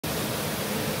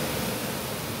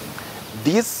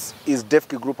This is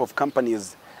Devki Group of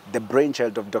Companies, the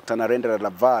brainchild of Dr. Narendra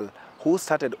Raval, who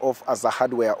started off as a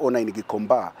hardware owner in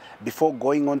Gikomba before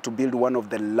going on to build one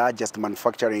of the largest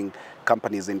manufacturing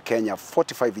companies in Kenya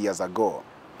 45 years ago.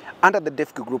 Under the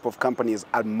Devki Group of Companies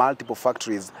are multiple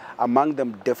factories, among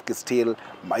them Devki Steel,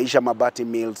 Maisha Mabati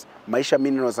Mills, Maisha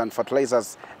Minerals and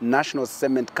Fertilizers, National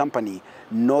Cement Company,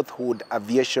 Northwood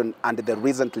Aviation, and the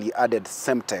recently added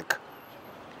Semtech.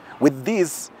 With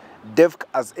this, Devki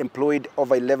has employed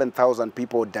over 11,000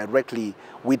 people directly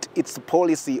with its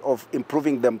policy of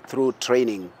improving them through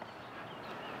training.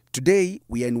 Today,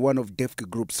 we are in one of Devki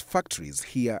Group's factories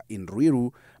here in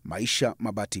Ruiru, Maisha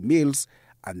Mabati Mills,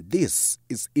 and this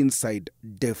is inside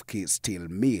Devki Steel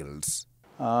Mills.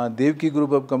 Devki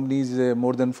Group of Companies is a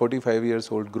more than 45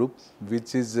 years old group,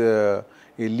 which is a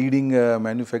leading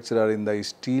manufacturer in the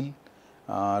steel,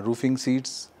 roofing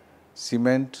sheets,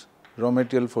 cement, raw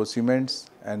material for cements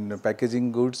and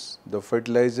packaging goods, the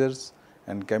fertilizers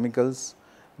and chemicals.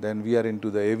 Then we are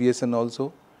into the aviation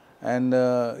also. And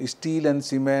steel and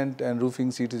cement and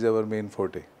roofing sheet is our main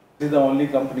forte. This is the only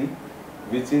company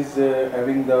which is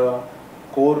having the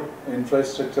core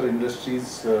infrastructure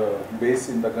industries base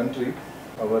in the country.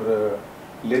 Our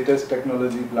latest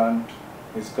technology plant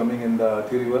is coming in the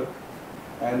theory work,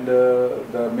 and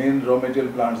the main raw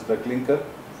material plants, the clinker,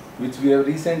 which we have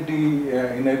recently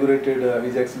inaugurated,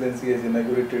 His Excellency has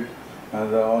inaugurated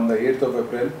on the 8th of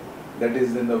April, that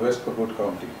is in the West Pokot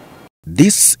County.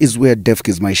 This is where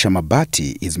Devki's Maisha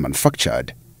Mabati is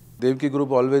manufactured. Devki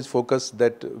Group always focus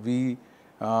that we,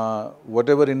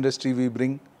 whatever industry we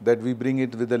bring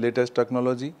it with the latest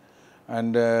technology,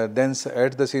 and then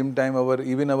at the same time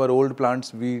even our old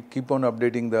plants, we keep on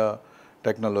updating the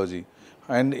technology.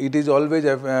 And it is always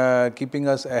keeping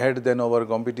us ahead than our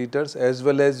competitors, as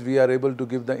well as we are able to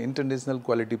give the international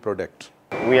quality product.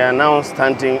 We are now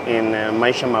standing in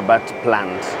Maisha Mabati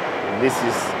plant. This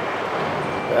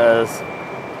is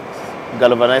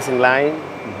galvanizing line,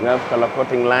 we have color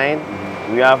coating line,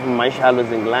 we have Maisha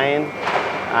housing line,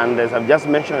 and as I've just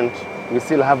mentioned, we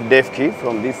still have Devki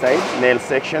from this side, nail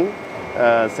section,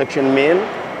 section mill,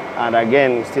 and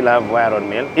again we still have wire rod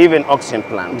mill, even oxygen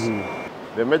plant.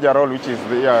 The major role which is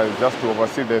there is just to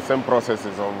oversee the same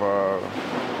processes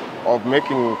of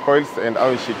making coils and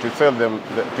iron sheet to sell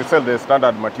the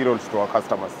standard materials to our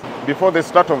customers. Before the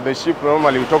start of the ship,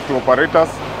 normally we talk to operators.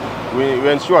 We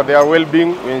ensure their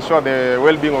well-being, we ensure the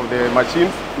well-being of the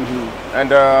machines, and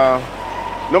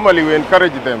normally we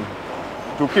encourage them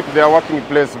to keep their working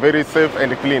place very safe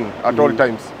and clean at all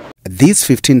times. This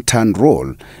 15-ton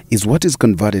roll is what is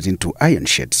converted into iron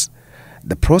sheets.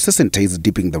 The process entails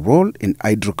dipping the roll in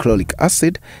hydrochloric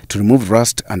acid to remove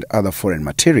rust and other foreign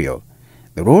material.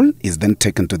 The roll is then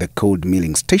taken to the cold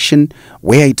milling station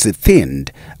where it's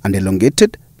thinned and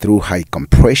elongated through high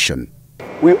compression.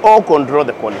 We all control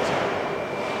the quality.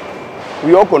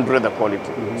 We all control the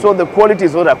quality. So the quality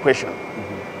is not a question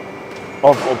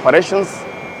of operations,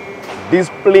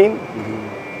 discipline,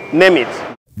 name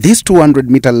it. This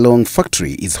 200-meter-long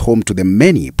factory is home to the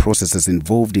many processes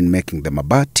involved in making the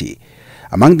Mabati.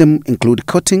 Among them include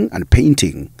coating and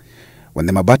painting. When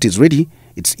the Mabati is ready,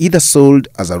 it's either sold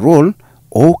as a roll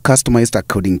or customized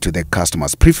according to the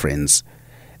customer's preference.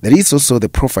 There is also the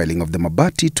profiling of the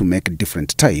Mabati to make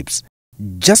different types.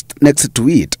 Just next to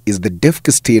it is the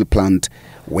Devki Steel plant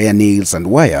where nails and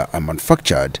wire are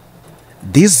manufactured.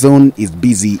 This zone is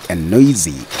busy and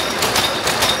noisy.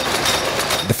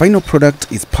 The final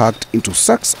product is packed into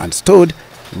sacks and stored,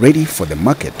 ready for the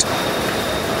market.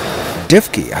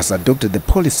 Devki has adopted the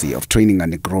policy of training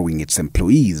and growing its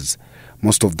employees.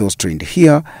 Most of those trained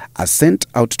here are sent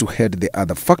out to head the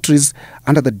other factories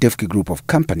under the Devki Group of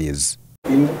Companies.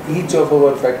 In each of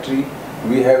our factory,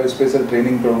 we have special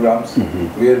training programs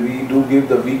where we do give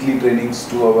the weekly trainings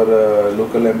to our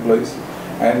local employees.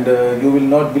 And you will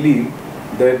not believe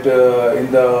that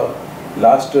in the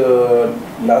last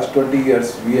 20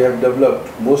 years, we have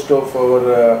developed most of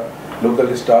our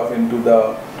local staff into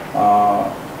the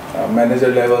manager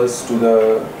levels to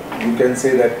the, you can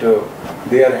say that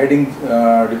they are heading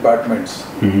departments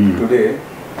today,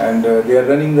 and they are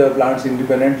running the plants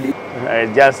independently.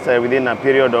 Just within a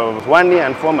period of 1 year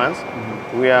and 4 months,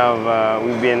 we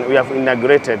have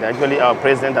inaugurated. Actually, our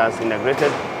president has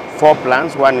inaugurated 4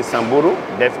 plants. One is Samburu,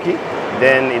 Devki.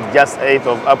 Then it's just 8th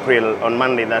of April on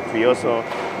Monday that we also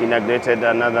inaugurated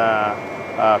another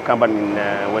company in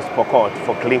West Pokot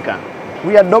for clinker.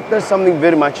 We adopted something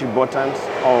very much important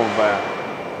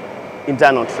of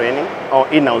internal training or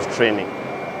in-house training.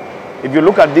 If you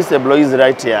look at these employees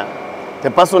right here,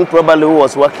 the person probably who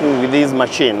was working with this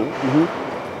machine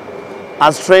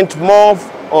has trained more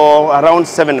or around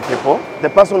 7 people. The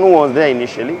person who was there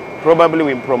initially, probably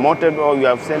we promoted or we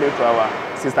have sent it to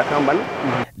our sister company.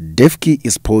 Devki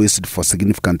is poised for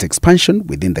significant expansion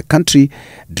within the country,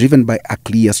 driven by a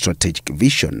clear strategic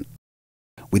vision.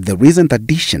 With the recent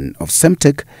addition of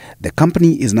Semtech, the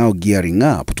company is now gearing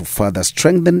up to further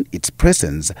strengthen its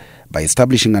presence by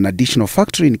establishing an additional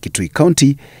factory in Kitui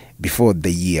County before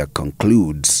the year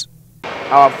concludes.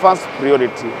 Our first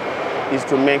priority is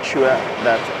to make sure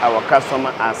that our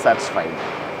customers are satisfied.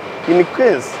 In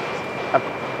case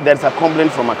there's a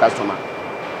complaint from a customer,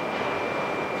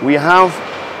 we have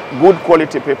good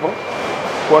quality people,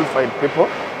 qualified people,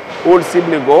 who will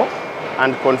simply go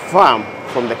and confirm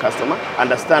from the customer,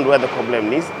 understand where the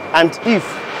problem is, and if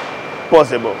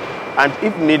possible, and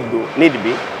if need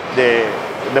be,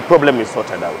 the problem is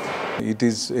sorted out. It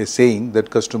is a saying that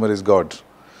customer is God.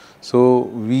 So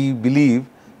we believe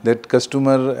that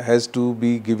customer has to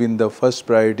be given the first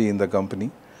priority in the company,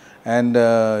 and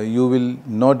you will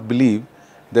not believe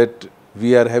that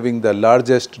we are having the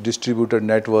largest distributor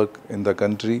network in the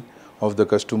country of the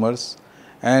customers,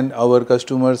 and our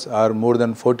customers are more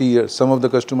than 40 years, some of the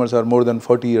customers are more than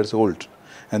 40 years old,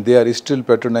 and they are still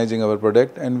patronizing our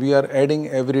product, and we are adding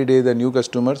every day the new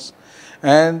customers.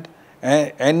 And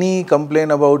any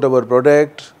complaint about our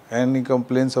product, any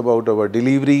complaints about our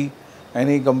delivery,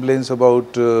 any complaints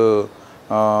about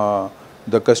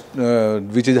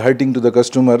which is hurting to the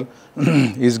customer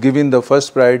is given the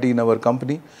first priority in our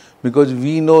company, because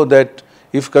we know that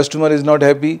if customer is not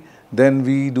happy, then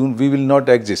we will not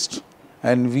exist.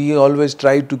 And we always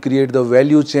try to create the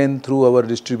value chain through our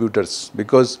distributors,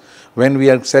 because when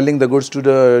we are selling the goods to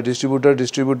the distributor,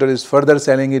 distributor is further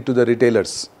selling it to the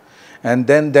retailers, and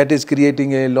then that is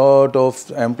creating a lot of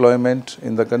employment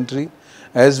in the country,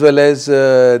 as well as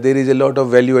there is a lot of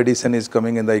value addition is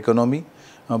coming in the economy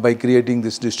by creating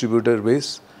this distributor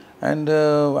base. And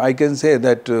I can say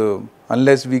that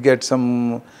unless we get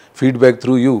some feedback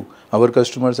through you, our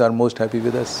customers are most happy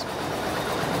with us.